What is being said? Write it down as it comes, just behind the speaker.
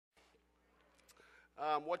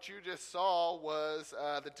What you just saw was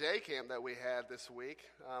the day camp that we had this week.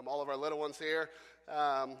 All of our little ones here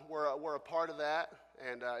were a part of that,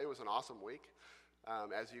 and it was an awesome week,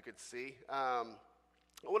 as you could see. I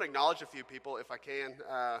want to acknowledge a few people, if I can,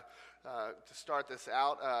 to start this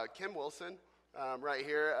out. Kim Wilson, right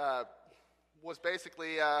here, was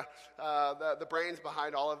basically the brains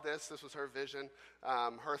behind all of this. This was her vision,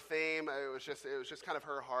 her theme. It was just kind of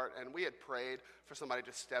her heart, and we had prayed for somebody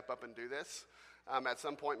to step up and do this. At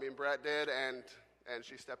some point, me and Brett did, and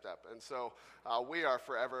she stepped up, and so we are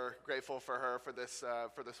forever grateful for her for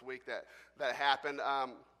this week that happened.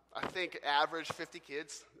 I think average 50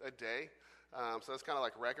 kids a day, so that's kind of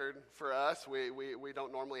like record for us. We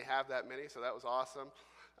don't normally have that many, so that was awesome.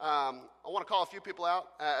 I want to call a few people out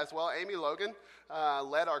as well. Amy Logan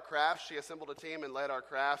led our crafts. She assembled a team and led our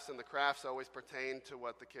crafts, and the crafts always pertain to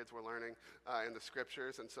what the kids were learning in the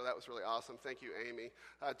scriptures, and so that was really awesome. Thank you, Amy.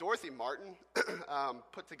 Dorothy Martin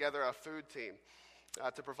put together a food team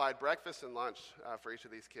to provide breakfast and lunch for each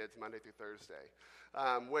of these kids Monday through Thursday,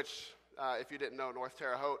 which, if you didn't know, North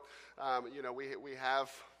Terre Haute, we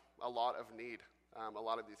have a lot of need. A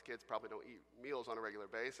lot of these kids probably don't eat meals on a regular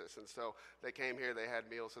basis, and so they came here, they had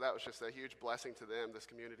meals, so that was just a huge blessing to them, this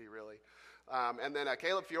community really. And then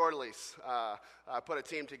Caleb Fiordelis put a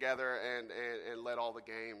team together and led all the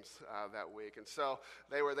games that week, and so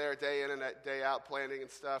they were there day in and day out planning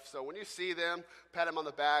and stuff. So when you see them, pat them on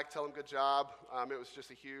the back, tell them good job. It was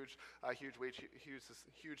just a huge week,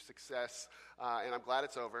 huge success, and I'm glad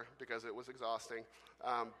it's over because it was exhausting,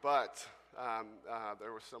 but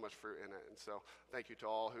there was so much fruit in it, and so thank you to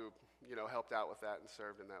all who helped out with that and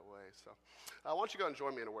served in that way. So why don't you go and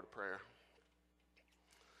join me in a word of prayer.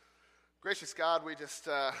 Gracious God, we just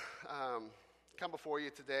come before you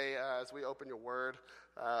today as we open your word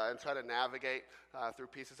and try to navigate through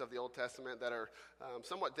pieces of the Old Testament that are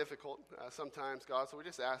somewhat difficult sometimes, God. So we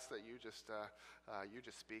just ask that you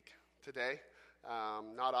just speak today.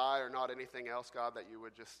 Not I or not anything else, God, that you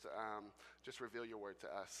would just reveal your word to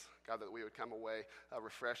us. God, that we would come away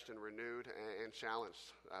refreshed and renewed and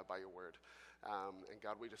challenged by your word. And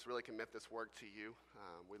God, we just really commit this work to you.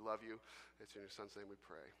 We love you. It's in your son's name we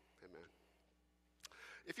pray. Amen.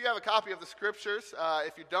 If you have a copy of the scriptures,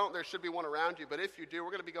 if you don't, there should be one around you. But if you do,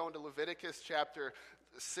 we're going to be going to Leviticus chapter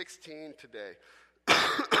 16 today.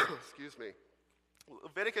 Excuse me.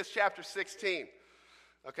 Leviticus chapter 16.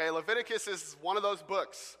 Okay, Leviticus is one of those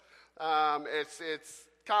books. It's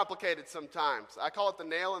complicated sometimes. I call it the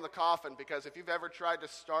nail in the coffin because if you've ever tried to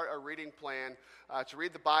start a reading plan to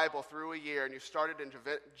read the Bible through a year and you started in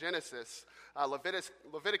Genesis,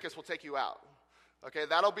 Leviticus will take you out. Okay,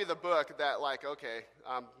 that'll be the book that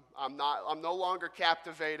I'm no longer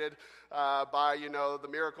captivated by the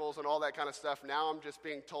miracles and all that kind of stuff. Now I'm just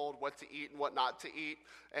being told what to eat and what not to eat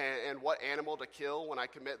and what animal to kill when I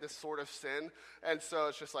commit this sort of sin. And so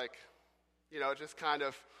it's just it's just kind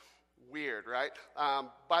of weird, right?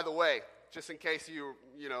 By the way, just in case you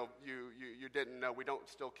didn't know, we don't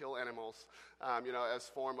still kill animals, as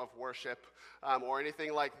form of worship or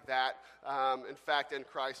anything like that. In fact, in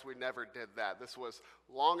Christ, we never did that. This was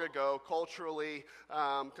long ago, culturally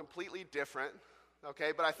completely different.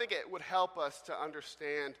 Okay, but I think it would help us to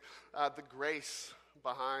understand the grace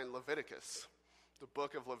behind Leviticus, the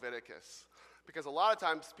book of Leviticus. Because a lot of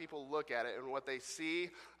times people look at it and what they see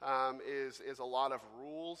is a lot of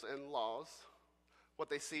rules and laws. What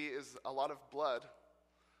they see is a lot of blood,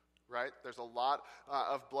 right? There's a lot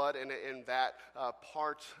of blood in that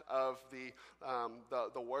part of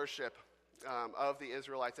the worship of the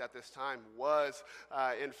Israelites at this time was,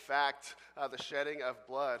 in fact, the shedding of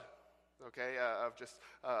blood, okay,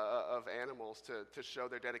 of animals to show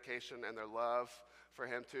their dedication and their love for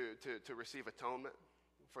him to receive atonement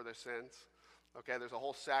for their sins. Okay, there's a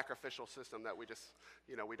whole sacrificial system that we just,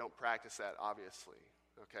 we don't practice that, obviously.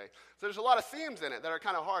 Okay, so there's a lot of themes in it that are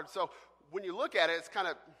kind of hard. So when you look at it, it's kind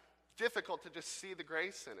of difficult to just see the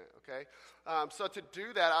grace in it, okay? So to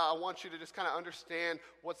do that, I want you to just kind of understand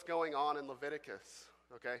what's going on in Leviticus,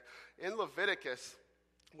 okay? In Leviticus,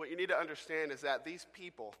 what you need to understand is that these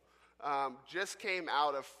people just came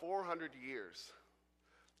out of 400 years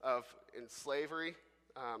of slavery,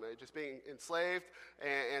 just being enslaved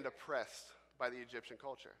and oppressed by the Egyptian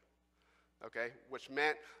culture. Okay, which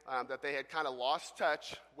meant that they had kind of lost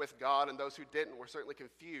touch with God, and those who didn't were certainly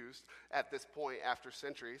confused at this point after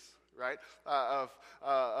centuries, right,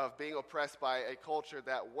 of being oppressed by a culture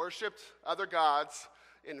that worshipped other gods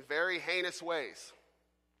in very heinous ways,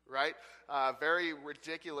 right, very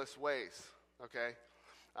ridiculous ways, okay,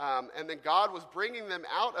 and then God was bringing them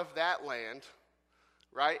out of that land,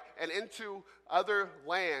 right, and into other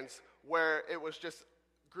lands where it was just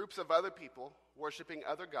groups of other people worshiping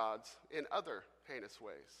other gods in other heinous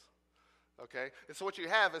ways. Okay? And so what you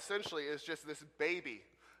have essentially is just this baby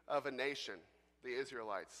of a nation, the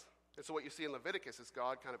Israelites. And so what you see in Leviticus is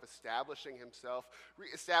God kind of establishing himself,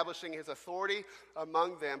 reestablishing his authority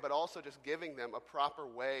among them, but also just giving them a proper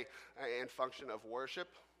way and function of worship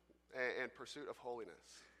and pursuit of holiness.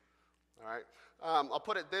 All right? I'll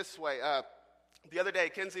put it this way. The other day,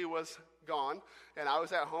 Kinsey was gone, and I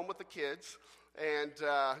was at home with the kids. And,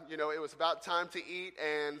 it was about time to eat,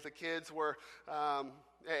 and the kids were,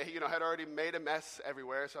 had already made a mess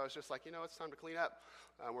everywhere. So I was just like, it's time to clean up.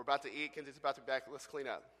 We're about to eat. Kinsey's about to be back. Let's clean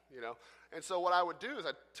up, And so what I would do is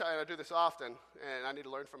I do this often, and I need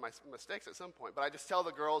to learn from my mistakes at some point. But I just tell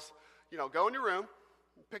the girls, go in your room,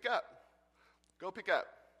 pick up. Go pick up.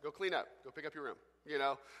 Go clean up. Go pick up your room.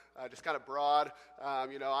 Just kind of broad.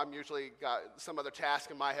 I'm usually got some other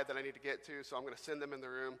task in my head that I need to get to, so I'm going to send them in the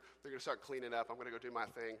room. They're going to start cleaning up. I'm going to go do my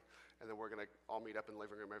thing, and then we're going to all meet up in the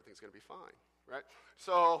living room. Everything's going to be fine, right?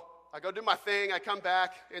 So I go do my thing. I come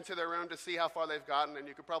back into their room to see how far they've gotten, and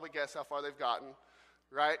you could probably guess how far they've gotten,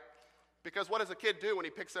 right? Because what does a kid do when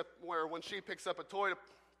when she picks up a toy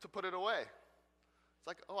to put it away? It's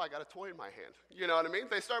like, I got a toy in my hand. You know what I mean?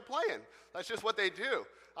 They start playing. That's just what they do.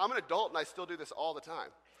 I'm an adult, and I still do this all the time.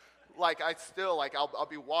 I'll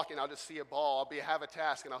be walking, I'll just see a ball. Have a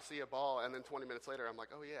task, and I'll see a ball, and then 20 minutes later, I'm like,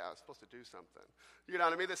 oh, yeah, I was supposed to do something. You know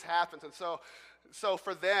what I mean? This happens. And so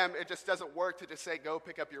for them, it just doesn't work to just say, go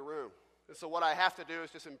pick up your room. And so what I have to do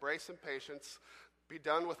is just embrace some patience, be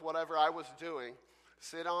done with whatever I was doing,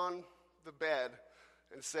 sit on the bed,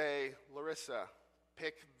 and say, Larissa,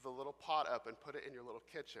 pick the little pot up and put it in your little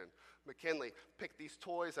kitchen. McKinley, pick these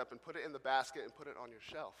toys up and put it in the basket and put it on your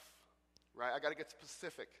shelf, right? I got to get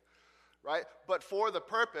specific, right? But for the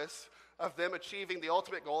purpose of them achieving the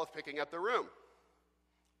ultimate goal of picking up the room,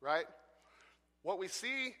 right? What we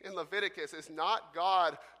see in Leviticus is not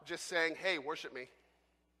God just saying, hey, worship me.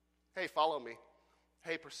 Hey, follow me.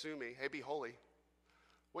 Hey, pursue me. Hey, be holy.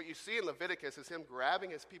 What you see in Leviticus is him grabbing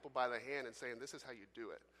his people by the hand and saying, this is how you do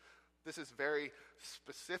it. This is very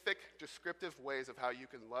specific, descriptive ways of how you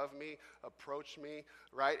can love me, approach me,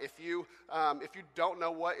 right? If you don't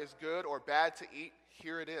know what is good or bad to eat,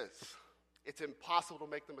 here it is. It's impossible to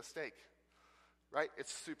make the mistake, right?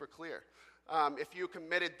 It's super clear. If you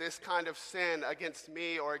committed this kind of sin against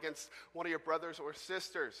me or against one of your brothers or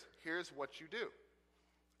sisters, here's what you do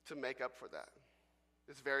to make up for that.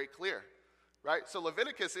 It's very clear. Right? So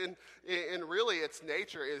Leviticus, in really its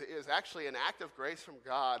nature, is actually an act of grace from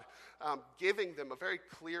God, giving them a very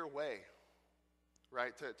clear way,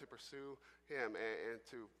 right, to pursue him and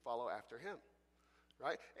to follow after him,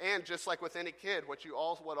 right? And just like with any kid, what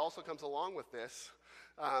also comes along with this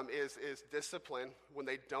is discipline when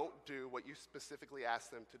they don't do what you specifically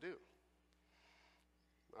ask them to do,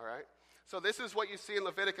 all right? So this is what you see in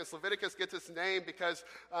Leviticus. Leviticus gets its name because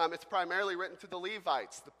it's primarily written to the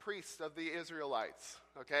Levites, the priests of the Israelites,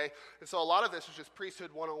 okay? And so a lot of this is just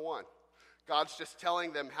priesthood 101. God's just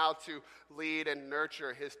telling them how to lead and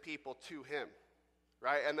nurture his people to him,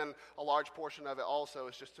 right? And then a large portion of it also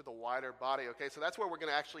is just to the wider body, okay? So that's where we're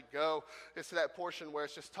going to actually go, is to that portion where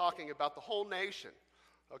it's just talking about the whole nation,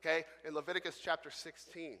 okay? In Leviticus chapter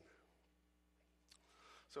 16.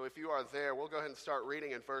 So if you are there, we'll go ahead and start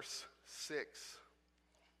reading in verse 6.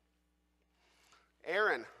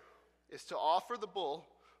 Aaron is to offer the bull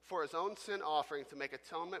for his own sin offering to make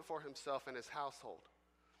atonement for himself and his household.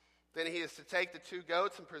 Then he is to take the 2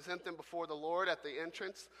 goats and present them before the Lord at the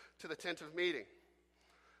entrance to the tent of meeting.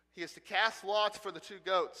 He is to cast lots for the 2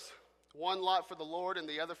 goats, one lot for the Lord and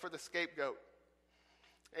the other for the scapegoat.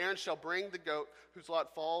 Aaron shall bring the goat whose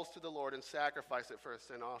lot falls to the Lord and sacrifice it for a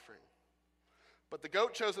sin offering. But the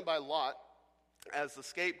goat chosen by Lot as the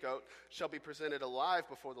scapegoat shall be presented alive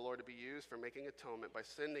before the Lord to be used for making atonement by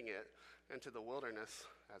sending it into the wilderness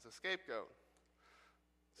as a scapegoat.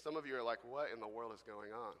 Some of you are like, what in the world is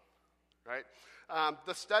going on? Right?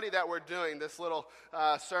 The study that we're doing, this little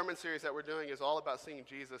sermon series that we're doing, is all about seeing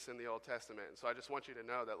Jesus in the Old Testament. And so I just want you to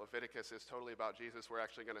know that Leviticus is totally about Jesus. We're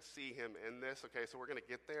actually going to see him in this. Okay, so we're going to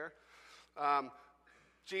get there.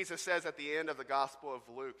 Jesus says at the end of the Gospel of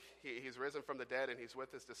Luke, he's risen from the dead and he's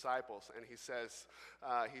with his disciples, and he says,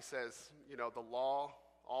 the law,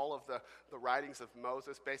 all of the writings of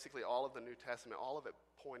Moses, basically all of the New Testament, all of it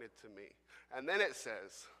pointed to me. And then it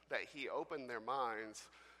says that he opened their minds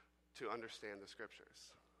to understand the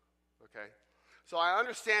scriptures, okay? So I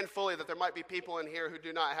understand fully that there might be people in here who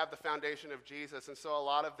do not have the foundation of Jesus, and so a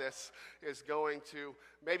lot of this is going to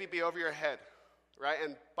maybe be over your head, right?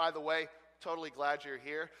 And by the way, totally glad you're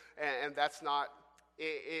here, and that's not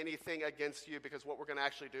anything against you, because what we're going to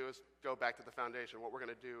actually do is go back to the foundation. What we're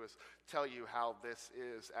going to do is tell you how this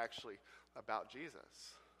is actually about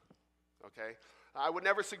Jesus. Okay? I would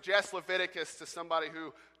never suggest Leviticus to somebody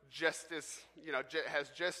who just is, has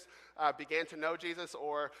just began to know Jesus,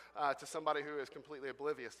 or to somebody who is completely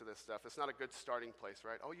oblivious to this stuff. It's not a good starting place,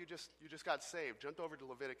 right? Oh, you just got saved. Jumped over to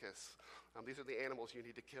Leviticus. These are the animals you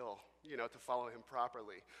need to kill, to follow him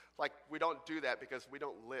properly. Like, we don't do that because we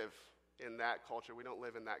don't live in that culture. We don't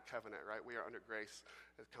live in that covenant, right? We are under grace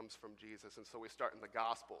that comes from Jesus. And so we start in the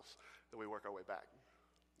Gospels, then we work our way back.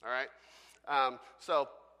 All right? So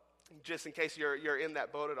just in case you're in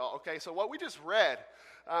that boat at all. Okay, so what we just read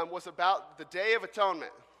was about the Day of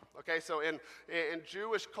Atonement. Okay, so in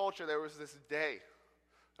Jewish culture, there was this day.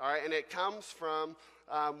 All right, and it comes from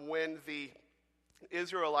when the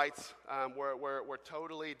Israelites were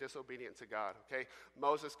totally disobedient to God. Okay,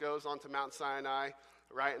 Moses goes onto Mount Sinai,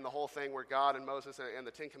 right, and the whole thing where God and Moses and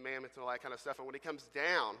the Ten Commandments and all that kind of stuff. And when he comes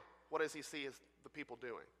down, what does he see is the people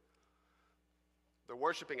doing? They're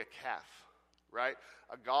worshiping a calf, right?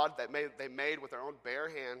 A god that they made with their own bare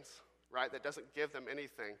hands, right? That doesn't give them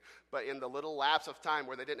anything. But in the little lapse of time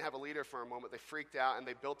where they didn't have a leader for a moment, they freaked out and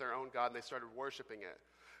they built their own god and they started worshiping it.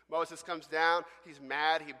 Moses comes down, he's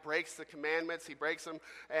mad, he breaks the commandments, he breaks them,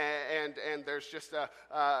 and there's just a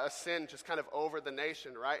sin just kind of over the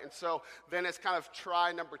nation, right? And so then it's kind of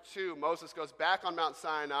try number 2. Moses goes back on Mount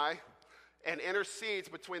Sinai and intercedes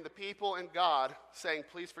between the people and God, saying,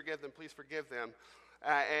 please forgive them, please forgive them.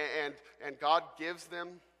 And God gives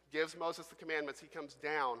Moses the commandments. He comes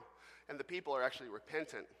down, and the people are actually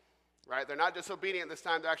repentant, right? They're not disobedient this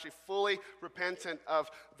time. They're actually fully repentant of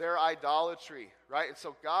their idolatry, right? And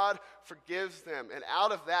so God forgives them, and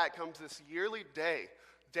out of that comes this yearly Day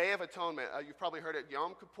of Atonement. You've probably heard it,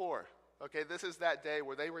 Yom Kippur. Okay, this is that day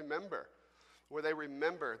where they remember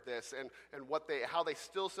this, and how they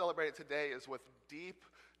still celebrate it today is with deep,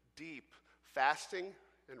 deep fasting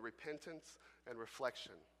and repentance and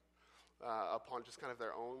reflection upon just kind of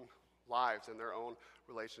their own lives and their own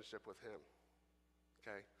relationship with him.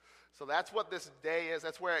 Okay, so that's what this day is.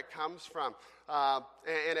 That's where it comes from,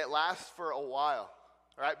 and it lasts for a while.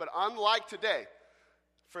 All right, but unlike today,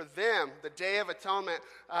 for them, the Day of Atonement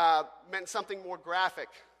meant something more graphic,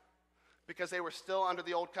 because they were still under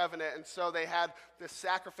the old covenant, and so they had this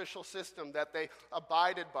sacrificial system that they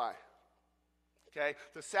abided by. Okay,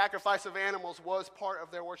 the sacrifice of animals was part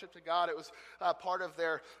of their worship to God. It was part of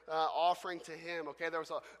their offering to him. Okay, there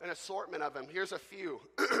was an assortment of them. Here's a few.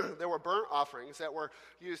 There were burnt offerings that were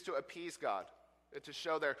used to appease God and to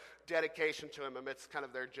show their dedication to him amidst kind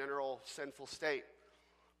of their general sinful state.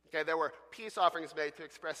 Okay, there were peace offerings made to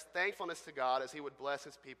express thankfulness to God as he would bless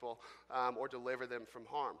his people or deliver them from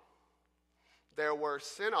harm. There were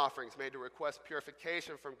sin offerings made to request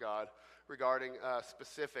purification from God regarding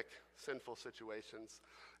specific sinful situations.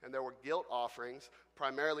 And there were guilt offerings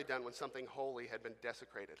primarily done when something holy had been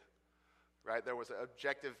desecrated. Right? There was an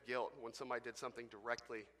objective guilt when somebody did something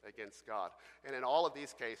directly against God. And in all of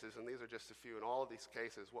these cases, and these are just a few, in all of these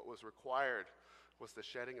cases, what was required was the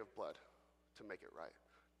shedding of blood to make it right,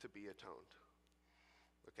 to be atoned.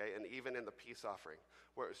 Okay? And even in the peace offering,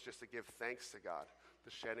 where it was just to give thanks to God,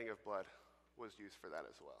 the shedding of blood was used for that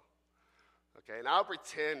as well. Okay, and I don't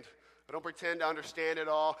pretend to understand it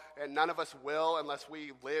all, and none of us will unless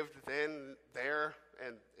we lived then, there,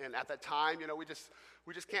 and at that time.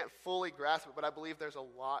 We just can't fully grasp it, but I believe there's a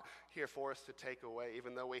lot here for us to take away,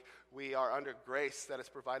 even though we are under grace that is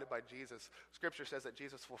provided by Jesus. Scripture says that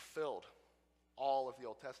Jesus fulfilled all of the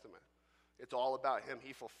Old Testament. It's all about him.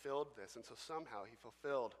 He fulfilled this, and so somehow he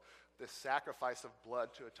fulfilled this sacrifice of blood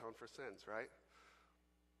to atone for sins, right?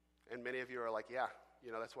 And many of you are like, yeah,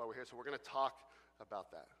 that's why we're here. So we're going to talk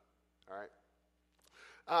about that, all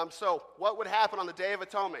right? So what would happen on the Day of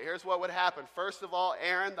Atonement? Here's what would happen. First of all,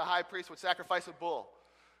 Aaron, the high priest, would sacrifice a bull,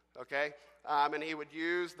 okay? And he would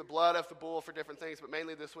use the blood of the bull for different things, but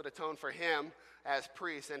mainly this would atone for him as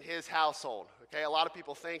priest and his household, okay? A lot of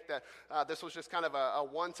people think that this was just kind of a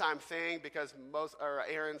one-time thing because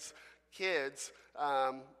Aaron's kids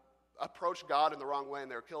approached God in the wrong way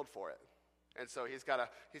and they were killed for it. And so he's got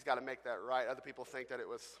to make that right. Other people think that it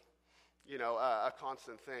was, a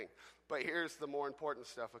constant thing. But here's the more important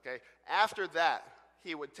stuff, okay? After that,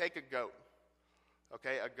 he would take a goat,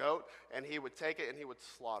 and he would take it and he would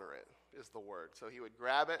slaughter it, is the word. So he would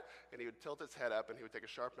grab it and he would tilt its head up and he would take a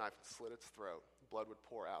sharp knife and slit its throat. Blood would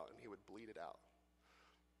pour out and he would bleed it out,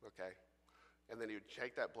 okay? And then he would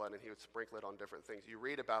take that blood and he would sprinkle it on different things. You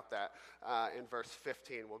read about that in verse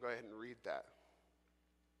 15. We'll go ahead and read that.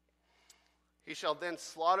 He shall then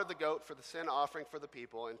slaughter the goat for the sin offering for the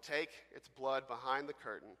people and take its blood behind the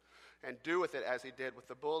curtain and do with it as he did with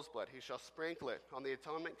the bull's blood. He shall sprinkle it on the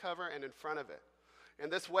atonement cover and in front of it. In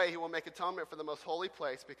this way he will make atonement for the most holy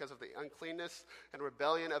place because of the uncleanness and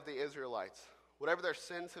rebellion of the Israelites, whatever their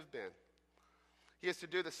sins have been. He is to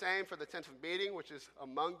do the same for the tent of meeting, which is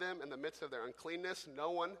among them in the midst of their uncleanness.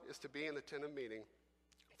 No one is to be in the tent of meeting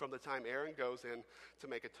from the time Aaron goes in to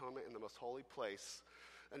make atonement in the most holy place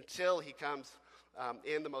until he comes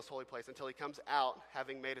in the most holy place, until he comes out,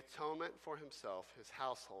 having made atonement for himself, his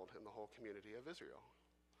household, and the whole community of Israel.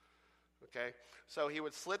 Okay, so he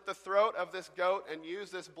would slit the throat of this goat and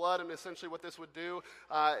use this blood, and essentially what this would do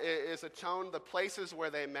is atone the places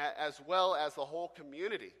where they met, as well as the whole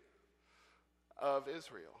community of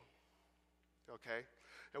Israel. Okay,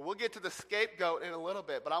 and we'll get to the scapegoat in a little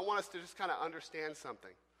bit, but I want us to just kind of understand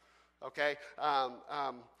something. Okay,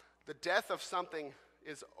 the death of something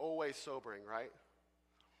is always sobering, right?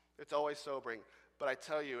 It's always sobering, but I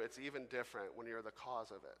tell you, it's even different when you're the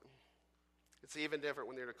cause of it. It's even different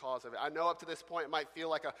when you're the cause of it. I know up to this point it might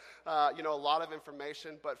feel like a lot of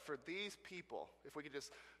information, but for these people, if we could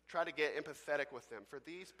just try to get empathetic with them, for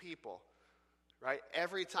these people, right,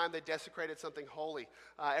 every time they desecrated something holy,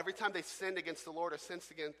 every time they sinned against the Lord or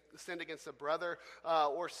sinned against a brother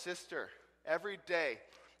or sister, every day,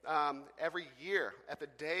 every year, at the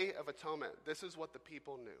Day of Atonement, this is what the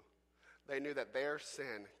people knew. They knew that their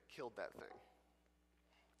sin killed that thing.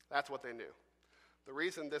 That's what they knew. The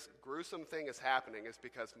reason this gruesome thing is happening is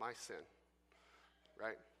because my sin,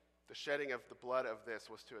 right? The shedding of the blood of this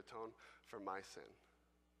was to atone for my sin,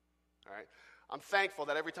 all right? I'm thankful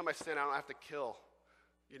that every time I sin, I don't have to kill,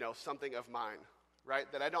 something of mine, right?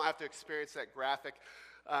 That I don't have to experience that graphic,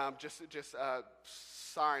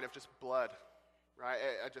 sign of just blood, right?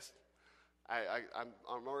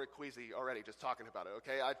 I'm already queasy already just talking about it,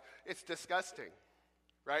 okay? It's disgusting,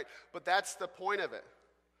 right? But that's the point of it.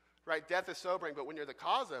 Right, death is sobering, but when you're the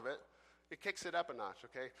cause of it, it kicks it up a notch,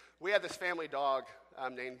 okay? We had this family dog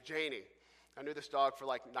named Janie. I knew this dog for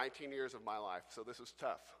like 19 years of my life, so this was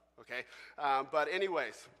tough, okay? But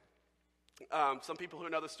anyways, some people who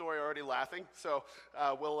know the story are already laughing, so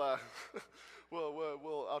I'll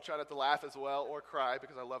try not to laugh as well or cry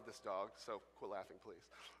because I love this dog, so quit laughing, please.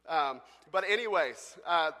 But anyways,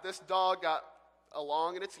 this dog got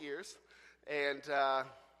along in its years, and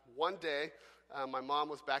one day, my mom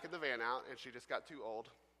was backing the van out, and she just got too old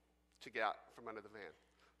to get out from under the van.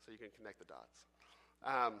 So you can connect the dots.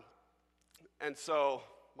 And so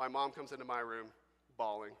my mom comes into my room,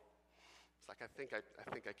 bawling. It's like, I think I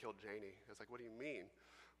killed Janie. I was like, what do you mean?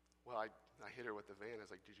 Well, I hit her with the van. I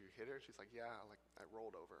was like, did you hit her? She's like, yeah, I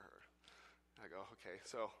rolled over her. I go, okay.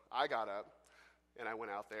 So I got up, and I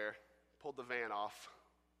went out there, pulled the van off,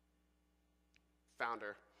 found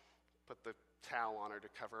her, put the towel on her to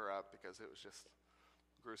cover her up because it was just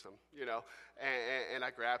gruesome, and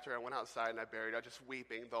I grabbed her, I went outside and I buried her, just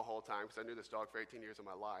weeping the whole time because I knew this dog for 18 years of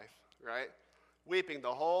my life, right? Weeping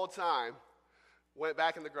the whole time, went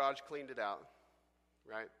back in the garage, cleaned it out,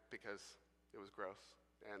 right? Because it was gross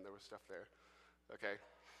and there was stuff there, okay?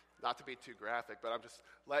 Not to be too graphic, but I'm just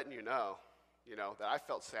letting you know, that I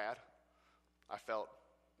felt sad. I felt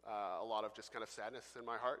a lot of just kind of sadness in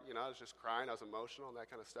my heart. I was just crying. I was emotional and that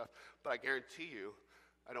kind of stuff. But I guarantee you,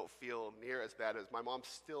 I don't feel near as bad as my mom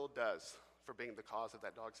still does for being the cause of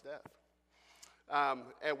that dog's death.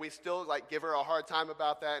 And we still give her a hard time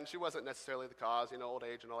about that. And she wasn't necessarily the cause, old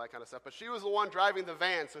age and all that kind of stuff. But she was the one driving the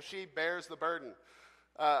van, so she bears the burden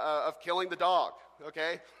of killing the dog.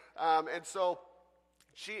 Okay, and so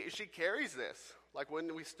she carries this.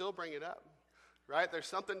 When we still bring it up. Right? There's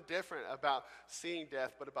something different about seeing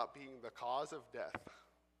death, but about being the cause of death.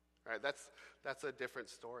 Right? That's a different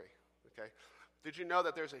story. Okay? Did you know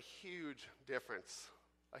that there's a huge difference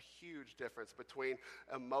between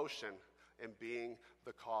emotion and being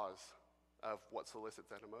the cause of what solicits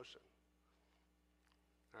that emotion?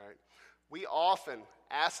 All right? We often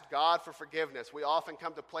ask God for forgiveness. We often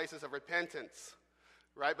come to places of repentance.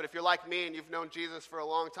 Right? But if you're like me and you've known Jesus for a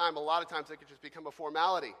long time, a lot of times it can just become a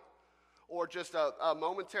formality. Or just a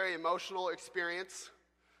momentary emotional experience,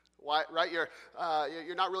 right? You're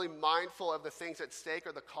not really mindful of the things at stake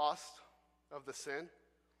or the cost of the sin,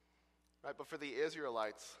 right? But for the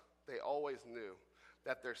Israelites, they always knew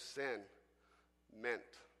that their sin meant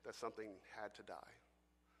that something had to die,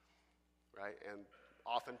 right? And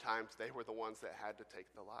oftentimes they were the ones that had to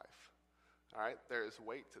take the life, all right? There is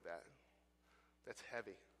weight to that. That's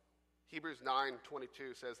heavy. Hebrews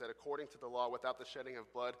 9:22 says that according to the law, without the shedding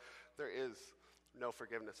of blood, there is no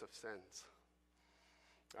forgiveness of sins.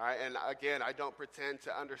 All right, and again, I don't pretend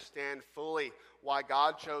to understand fully why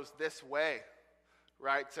God chose this way,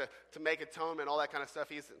 right? To make atonement, all that kind of stuff.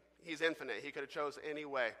 He's infinite. He could have chose any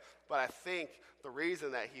way. But I think the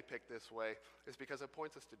reason that he picked this way is because it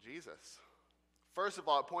points us to Jesus. First of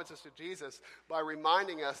all, it points us to Jesus by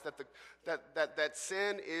reminding us that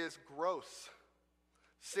sin is gross.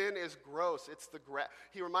 Sin is gross.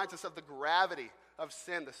 He reminds us of the gravity of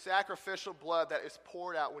sin, the sacrificial blood that is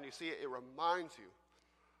poured out when you see it. It reminds you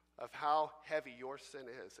of how heavy your sin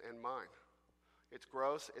is and mine. It's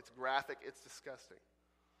gross, it's graphic, it's disgusting.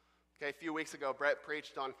 Okay, a few weeks ago, Brett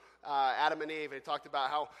preached on Adam and Eve, and he talked about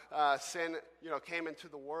how sin, came into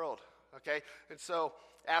the world. Okay, and so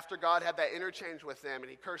after God had that interchange with them,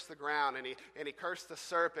 and he cursed the ground, and he cursed the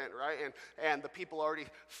serpent, right? And the people already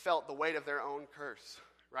felt the weight of their own curse,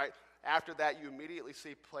 right? After that, you immediately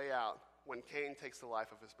see play out when Cain takes the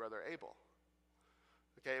life of his brother Abel.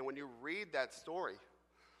 Okay, and when you read that story,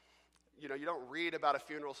 you don't read about a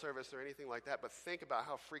funeral service or anything like that, but think about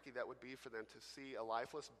how freaky that would be for them to see a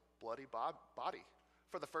lifeless, bloody body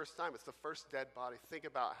for the first time. It's the first dead body. Think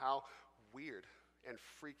about how weird and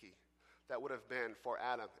freaky that would have been for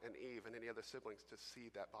Adam and Eve and any other siblings to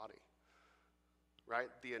see that body, right?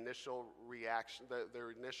 The initial reaction,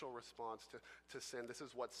 their initial response to sin. This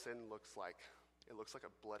is what sin looks like. It looks like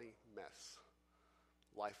a bloody mess,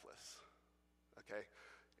 lifeless, okay?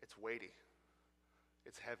 It's weighty.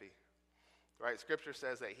 It's heavy. Right, Scripture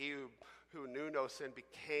says that he who knew no sin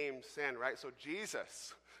became sin, right? So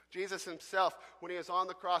Jesus himself, when he was on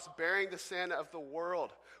the cross bearing the sin of the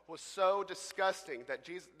world, was so disgusting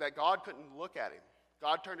that God couldn't look at him.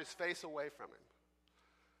 God turned his face away from him.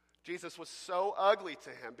 Jesus was so ugly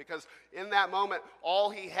to him because in that moment,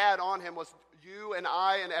 all he had on him was you and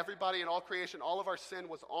I and everybody in all creation, all of our sin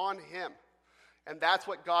was on him. And that's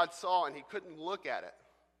what God saw, and he couldn't look at it.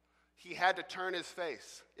 He had to turn his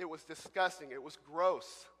face. It was disgusting. It was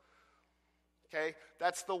gross. Okay?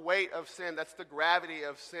 That's the weight of sin. That's the gravity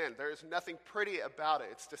of sin. There is nothing pretty about it.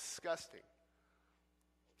 It's disgusting.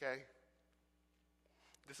 Okay?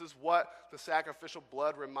 This is what the sacrificial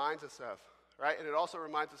blood reminds us of, right? And it also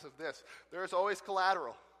reminds us of this. There is always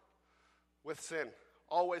collateral with sin.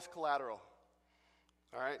 Always collateral.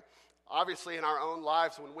 All right? Obviously, in our own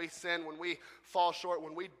lives, when we sin, when we fall short,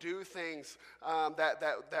 when we do things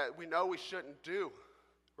that we know we shouldn't do,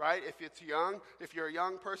 right? If you're a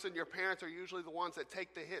young person, your parents are usually the ones that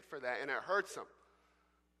take the hit for that, and it hurts them,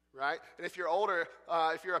 right? And if you're older,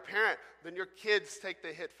 if you're a parent, then your kids take the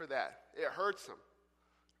hit for that. It hurts them,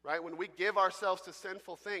 right? When we give ourselves to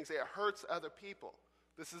sinful things, it hurts other people.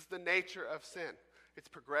 This is the nature of sin. It's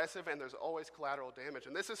progressive, and there's always collateral damage,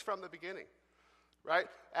 and this is from the beginning. Right?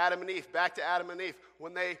 Adam and Eve, back to Adam and Eve.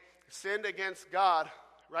 When they sinned against God,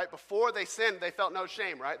 right? Before they sinned, they felt no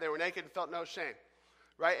shame, right? They were naked and felt no shame,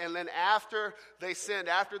 right? And then after they sinned,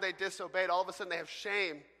 after they disobeyed, all of a sudden they have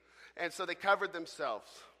shame, and so they covered themselves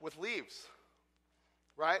with leaves,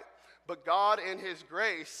 right? But God, in his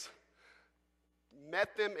grace,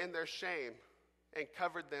 met them in their shame and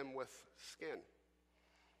covered them with skin.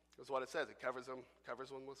 That's what it says. It covers them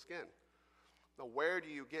with skin. Now, where do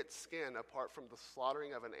you get skin apart from the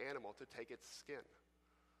slaughtering of an animal to take its skin?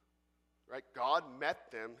 Right? God met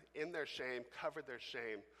them in their shame, covered their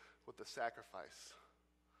shame with the sacrifice.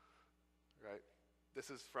 Right? This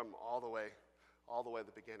is from all the way at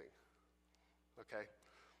the beginning. Okay?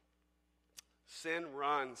 Sin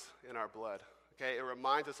runs in our blood. Okay? It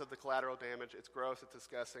reminds us of the collateral damage. It's gross, it's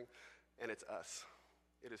disgusting, and it's us.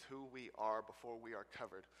 It is who we are before we are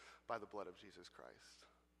covered by the blood of Jesus Christ.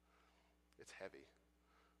 It's heavy,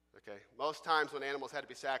 okay? Most times when animals had to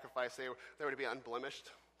be sacrificed, they were to be unblemished,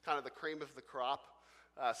 kind of the cream of the crop,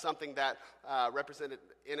 something that represented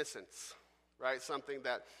innocence, right? Something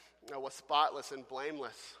that was spotless and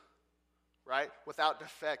blameless, right? Without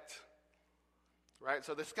defect, right?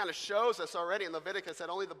 So this kind of shows us already in Leviticus that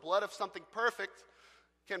only the blood of something perfect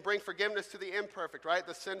can bring forgiveness to the imperfect, right?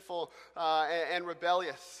 The sinful and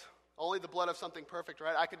rebellious. Only the blood of something perfect,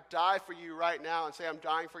 right? I could die for you right now and say I'm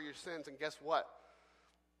dying for your sins, and guess what?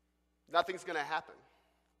 Nothing's going to happen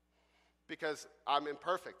because I'm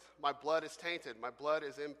imperfect. My blood is tainted. My blood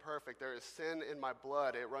is imperfect. There is sin in my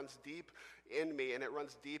blood. It runs deep in me, and it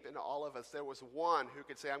runs deep into all of us. There was one who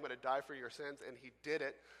could say I'm going to die for your sins, and he did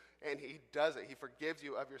it, and he does it. He forgives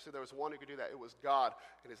you of your sin. There was one who could do that. It was God,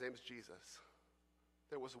 and his name is Jesus.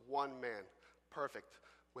 There was one man, perfect,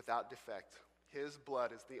 without defect. His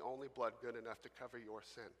blood is the only blood good enough to cover your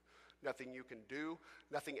sin. Nothing you can do,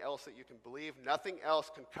 nothing else that you can believe, nothing else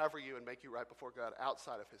can cover you and make you right before God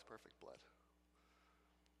outside of his perfect blood.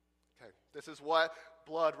 Okay, this is what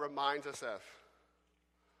blood reminds us of.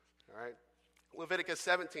 All right? Leviticus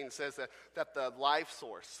 17 says that the life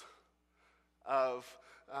source of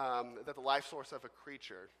that the life source of a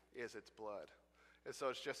creature is its blood. And so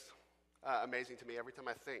it's just amazing to me every time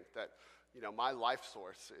I think that, my life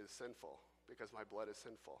source is sinful because my blood is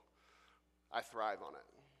sinful. I thrive on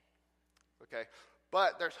it. Okay?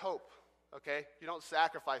 But there's hope. Okay? You don't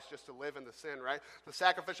sacrifice just to live in the sin, right? The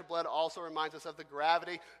sacrificial blood also reminds us of the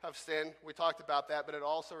gravity of sin. We talked about that, but it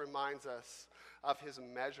also reminds us of his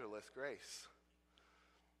measureless grace.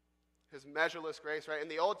 His measureless grace, right? In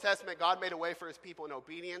the Old Testament, God made a way for his people in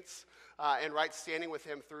obedience and right standing with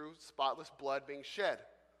him through spotless blood being shed,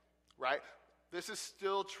 right? This is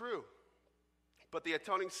still true. But the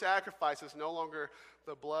atoning sacrifice is no longer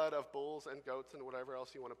the blood of bulls and goats and whatever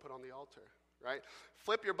else you want to put on the altar, right?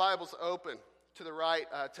 Flip your Bibles open to the right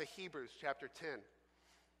to Hebrews chapter 10.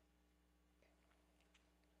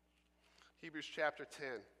 Hebrews chapter 10.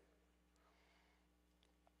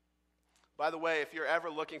 By the way, if you're ever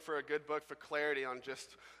looking for a good book for clarity on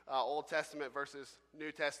just Old Testament versus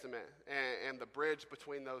New Testament and the bridge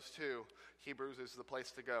between those two, Hebrews is the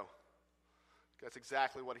place to go. That's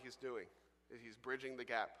exactly what he's doing. He's bridging the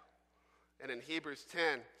gap. And in Hebrews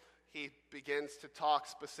 10, he begins to talk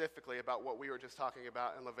specifically about what we were just talking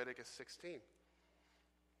about in Leviticus 16.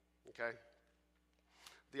 Okay?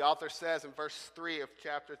 The author says in verse 3 of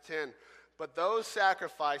chapter 10, "But those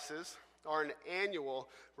sacrifices are an annual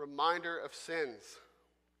reminder of sins.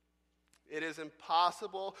 It is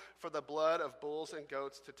impossible for the blood of bulls and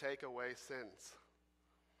goats to take away sins."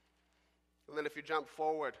 And then if you jump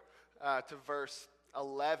forward to verse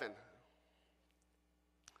 11,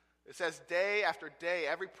 it says, "Day after day,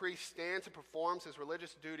 every priest stands and performs his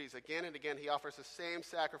religious duties. Again and again, he offers the same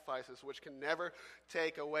sacrifices, which can never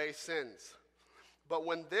take away sins. But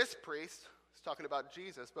when this priest," he's talking about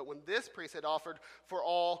Jesus, "but when this priest had offered for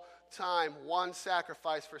all time one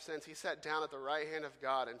sacrifice for sins, he sat down at the right hand of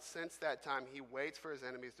God. And since that time, he waits for his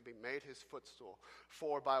enemies to be made his footstool.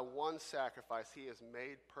 For by one sacrifice, he has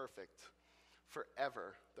made perfect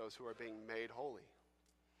forever those who are being made holy."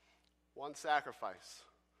 One sacrifice.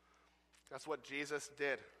 That's what Jesus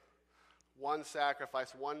did. One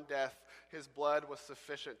sacrifice, one death. His blood was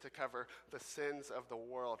sufficient to cover the sins of the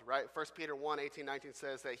world, right? 1 Peter 1:18-19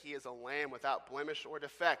 says that he is a lamb without blemish or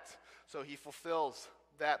defect. So he fulfills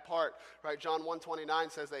that part, right? John 1:29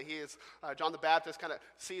 says that he is, John the Baptist kind of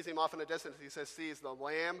sees him off in the distance. He says, "See, he's the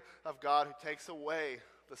Lamb of God who takes away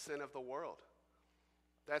the sin of the world."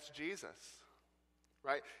 That's Jesus.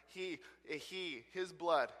 Right? His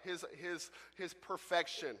blood, his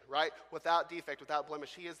perfection, right? Without defect, without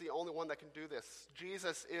blemish. He is the only one that can do this.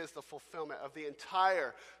 Jesus is the fulfillment of the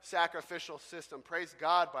entire sacrificial system. Praise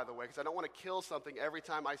God, by the way, because I don't want to kill something every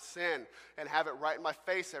time I sin and have it right in my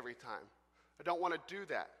face every time. I don't want to do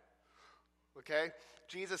that. Okay?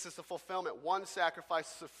 Jesus is the fulfillment. One sacrifice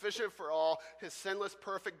sufficient for all. His sinless,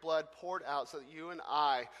 perfect blood poured out so that you and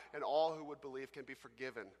I and all who would believe can be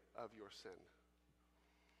forgiven of your sin.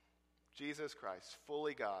 Jesus Christ,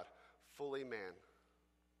 fully God, fully man,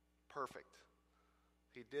 perfect.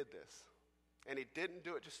 He did this. And he didn't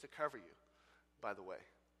do it just to cover you, by the way,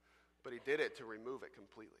 but he did it to remove it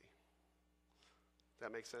completely. Does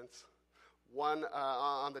that make sense?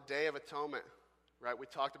 On the Day of Atonement, right? We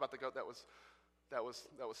talked about the goat that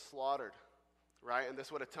was slaughtered, right? And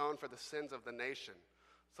this would atone for the sins of the nation.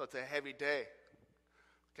 So it's a heavy day.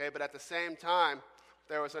 Okay, but at the same time,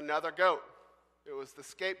 there was another goat. It was the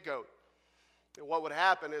scapegoat. And what would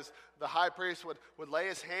happen is the high priest would lay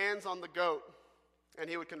his hands on the goat, and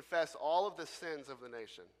he would confess all of the sins of the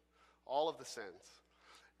nation, all of the sins.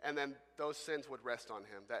 And then those sins would rest on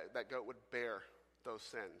him. That goat would bear those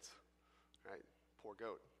sins, right? Poor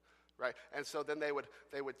goat, right? And so then they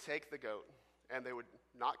would take the goat, and they would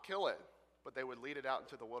not kill it, but they would lead it out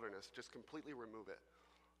into the wilderness, just completely remove it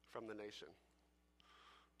from the nation.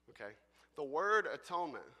 Okay? The word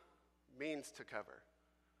atonement means to cover.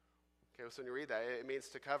 Okay, so when you read that, it means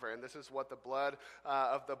to cover. And this is what the blood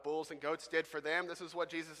of the bulls and goats did for them. This is what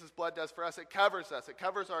Jesus' blood does for us. It covers us. It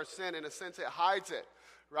covers our sin. In a sense, it hides it,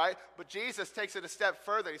 right? But Jesus takes it a step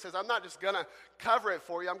further. He says, "I'm not just going to cover it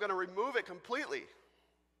for you. I'm going to remove it completely.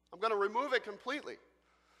 I'm going to remove it completely."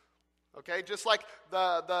 Okay, just like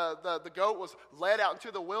the goat was led out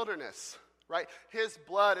into the wilderness, right? His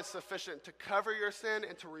blood is sufficient to cover your sin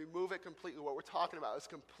and to remove it completely. What we're talking about is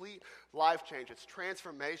complete life change. It's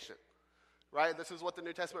transformation. Right? This is what the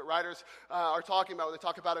New Testament writers are talking about when they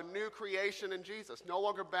talk about a new creation in Jesus. No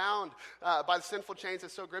longer bound by the sinful chains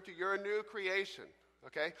that so gripped you. You're a new creation.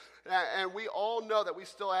 Okay? And we all know that we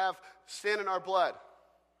still have sin in our blood.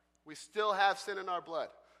 We still have sin in our blood.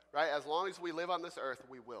 Right? As long as we live on this earth,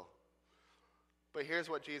 we will. But here's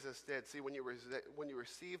what Jesus did. See, when you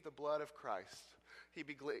receive the blood of Christ, He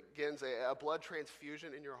begins a blood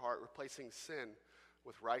transfusion in your heart, replacing sin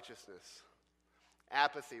with righteousness,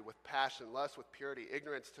 apathy with passion, lust with purity,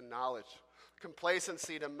 ignorance to knowledge,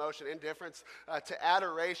 complacency to emotion, indifference to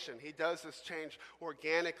adoration. He does this change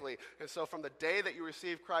organically. And so from the day that you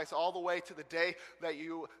receive Christ all the way to the day that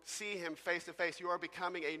you see him face to face, you are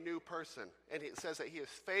becoming a new person. And it says that he is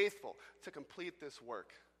faithful to complete this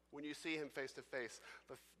work. When you see him face to face,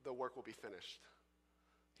 the work will be finished.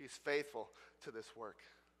 He's faithful to this work.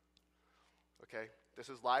 Okay? This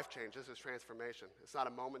is life change. This is transformation. It's not a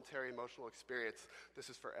momentary emotional experience. This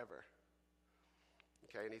is forever.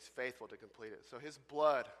 Okay? And he's faithful to complete it. So his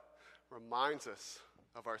blood reminds us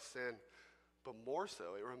of our sin, but more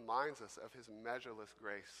so, it reminds us of his measureless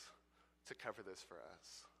grace to cover this for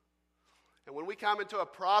us. And when we come into a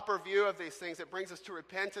proper view of these things, it brings us to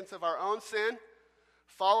repentance of our own sin,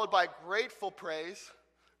 followed by grateful praise,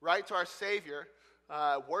 right, to our Savior,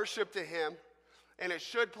 worship to him, and it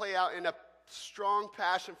should play out in a strong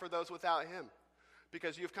passion for those without him,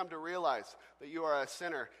 because you've come to realize that you are a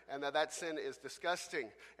sinner and that sin is disgusting,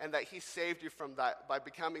 and that he saved you from that by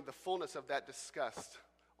becoming the fullness of that disgust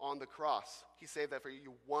on the cross. He saved that for you.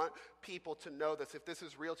 You want people to know this. If this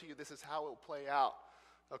is real to you, this is how it will play out.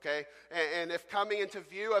 Okay? And if coming into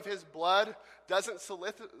view of his blood doesn't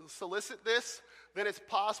solicit this, then it's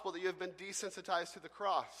possible that you have been desensitized to the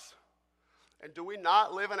cross. And do we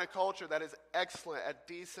not live in a culture that is excellent at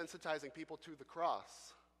desensitizing people to the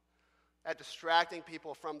cross, at distracting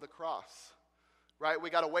people from the cross? Right?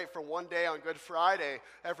 We got to wait for one day on Good Friday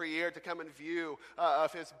every year to come in view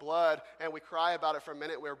of his blood, and we cry about it for a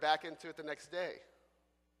minute. We're back into it the next day.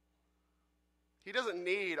 He doesn't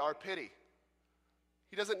need our pity.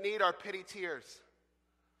 He doesn't need our pity tears.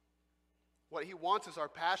 What he wants is our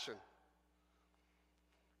passion.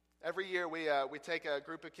 Every year we take a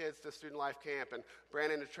group of kids to Student Life Camp, and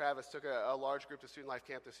Brandon and Travis took a large group to Student Life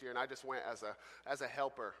Camp this year, and I just went as a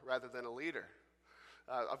helper rather than a leader.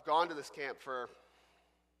 I've gone to this camp for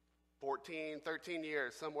 13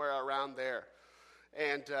 years, somewhere around there.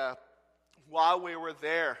 And while we were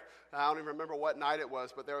there, I don't even remember what night it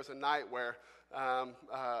was, but there was a night where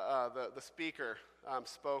the speaker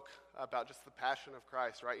spoke about just the passion of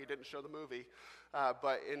Christ, right? He didn't show the movie,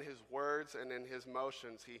 but in his words and in his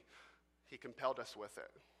motions, he compelled us with it,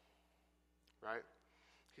 right?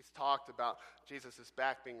 He's talked about Jesus'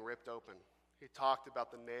 back being ripped open. He talked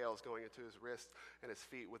about the nails going into his wrist and his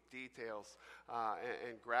feet with details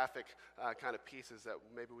and graphic kind of pieces that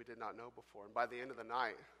maybe we did not know before. And by the end of the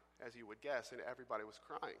night, as you would guess, and everybody was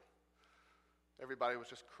crying. Everybody was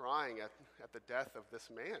just crying at the death of this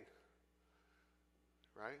man,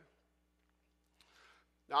 right?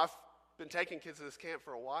 Now, I've been taking kids to this camp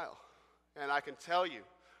for a while, and I can tell you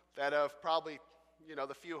that of probably,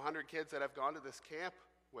 the few hundred kids that have gone to this camp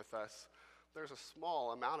with us, there's a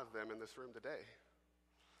small amount of them in this room today.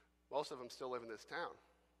 Most of them still live in this town,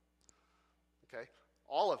 okay?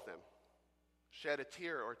 All of them shed a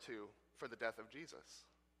tear or two for the death of Jesus.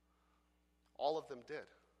 All of them did.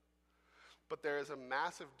 But there is a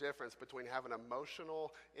massive difference between having an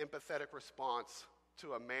emotional, empathetic response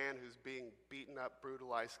to a man who's being beaten up,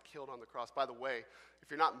 brutalized, killed on the cross. By the way,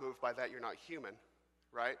 if you're not moved by that, you're not human,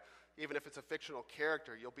 right? Even if it's a fictional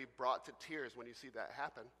character, you'll be brought to tears when you see that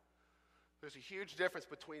happen. There's a huge difference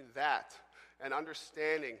between that and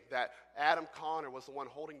understanding that Adam Connor was the one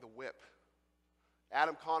holding the whip.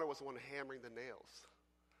 Adam Connor was the one hammering the nails.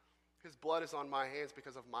 His blood is on my hands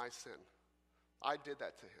because of my sin. I did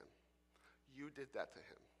that to him. You did that to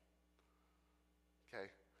him. Okay?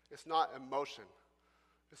 It's not emotion.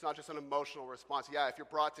 It's not just an emotional response. Yeah, if you're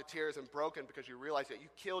brought to tears and broken because you realize that you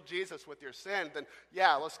killed Jesus with your sin, then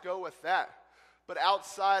yeah, let's go with that. But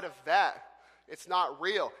outside of that, it's not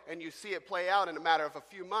real, and you see it play out in a matter of a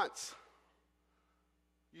few months.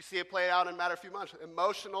 You see it play out in a matter of a few months.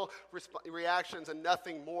 Emotional reactions and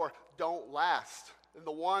nothing more don't last. And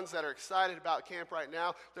the ones that are excited about camp right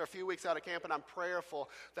now, they're a few weeks out of camp, and I'm prayerful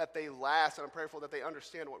that they last, and I'm prayerful that they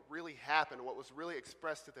understand what really happened, what was really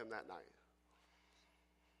expressed to them that night.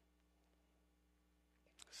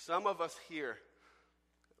 Some of us here,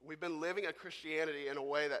 we've been living a Christianity in a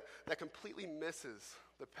way that completely misses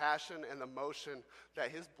the passion and the motion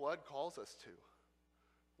that his blood calls us to.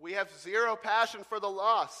 We have zero passion for the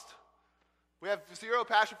lost. We have zero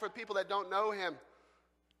passion for people that don't know him,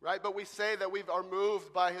 right? But we say that we are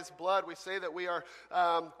moved by his blood. We say that we are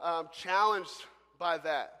challenged by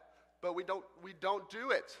that, but we don't do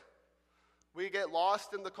it. We get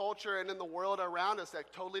lost in the culture and in the world around us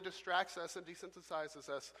that totally distracts us and desensitizes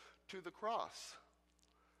us to the cross.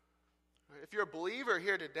 Right? If you're a believer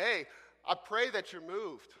here today, I pray that you're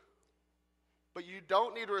moved. But you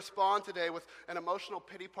don't need to respond today with an emotional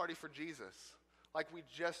pity party for Jesus, like we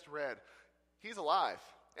just read. He's alive,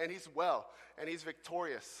 and he's well, and he's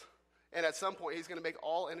victorious. And at some point, he's going to make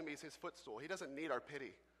all enemies his footstool. He doesn't need our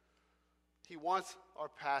pity. He wants our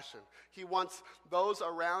passion. He wants those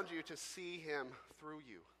around you to see him through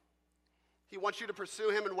you. He wants you to pursue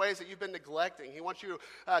him in ways that you've been neglecting. He wants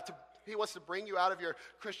to bring you out of your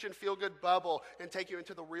Christian feel-good bubble and take you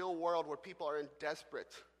into the real world where people are in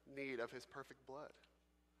desperate need of his perfect blood.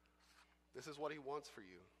 This is what he wants for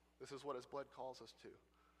you. This is what his blood calls us to.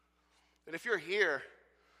 And if you're here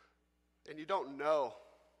and you don't know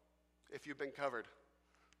if you've been covered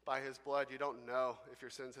by his blood, you don't know if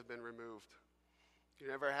your sins have been removed. You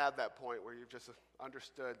never had that point where you've just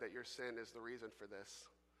understood that your sin is the reason for this.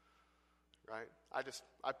 Right?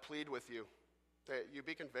 I plead with you that you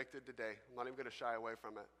be convicted today. I'm not even going to shy away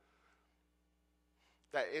from it.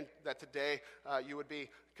 That today you would be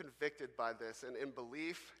convicted by this, and in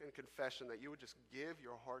belief and confession that you would just give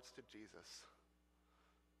your hearts to Jesus.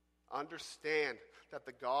 Understand that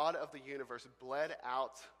the God of the universe bled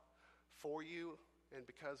out for you and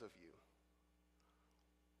because of you.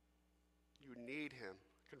 You need him.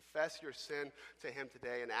 Confess your sin to him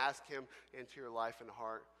today and ask him into your life and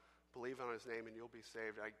heart. Believe on his name and you'll be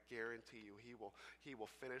saved. I guarantee you he will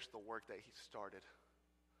finish the work that he started.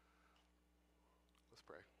 Let's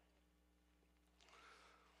pray.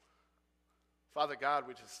 Father God,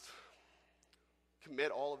 we just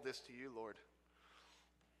commit all of this to you, Lord.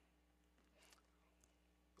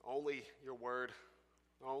 Only your word,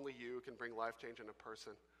 only you can bring life change in a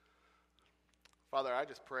person. Father, I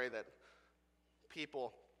just pray that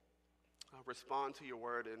people respond to your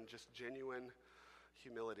word in just genuine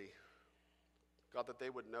humility. God, that they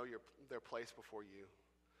would know their place before you.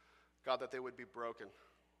 God, that they would be broken.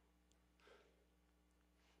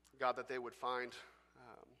 God, that they would find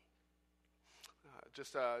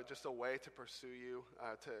just a way to pursue you,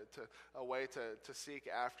 a way to seek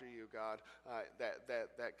after you, God,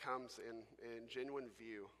 that comes in genuine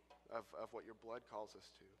view of what your blood calls us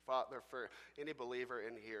to. Father, for any believer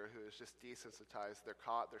in here who is just desensitized, they're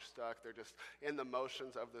caught, they're stuck, they're just in the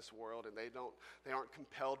motions of this world, and they aren't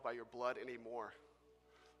compelled by your blood anymore.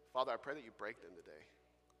 Father, I pray that you break them today.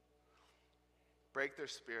 Break their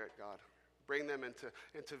spirit, God. Bring them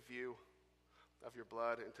into view of your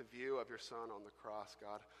blood, into view of your Son on the cross,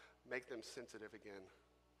 God. Make them sensitive again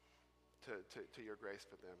to your grace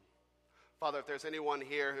for them. Father, if there's anyone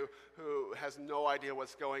here who has no idea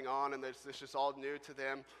what's going on and this is all new to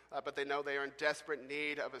them, but they know they are in desperate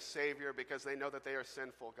need of a Savior because they know that they are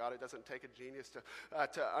sinful. God, it doesn't take a genius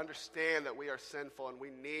to understand that we are sinful and we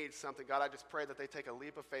need something. God, I just pray that they take a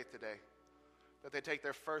leap of faith today, that they take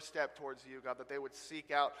their first step towards you, God, that they would seek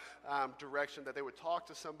out direction, that they would talk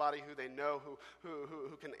to somebody who they know,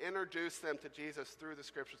 who can introduce them to Jesus through the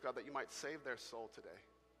Scriptures, God, that you might save their soul today.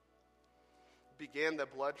 Begin the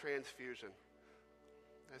blood transfusion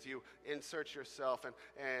as you insert yourself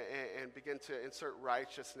and begin to insert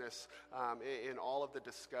righteousness in all of the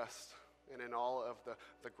disgust and in all of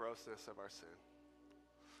the grossness of our sin.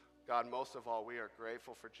 God, most of all, we are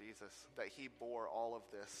grateful for Jesus, that he bore all of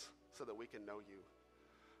this so that we can know you.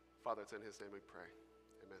 Father, it's in his name we pray.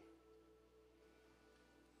 Amen.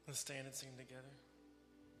 Let's stand and sing together.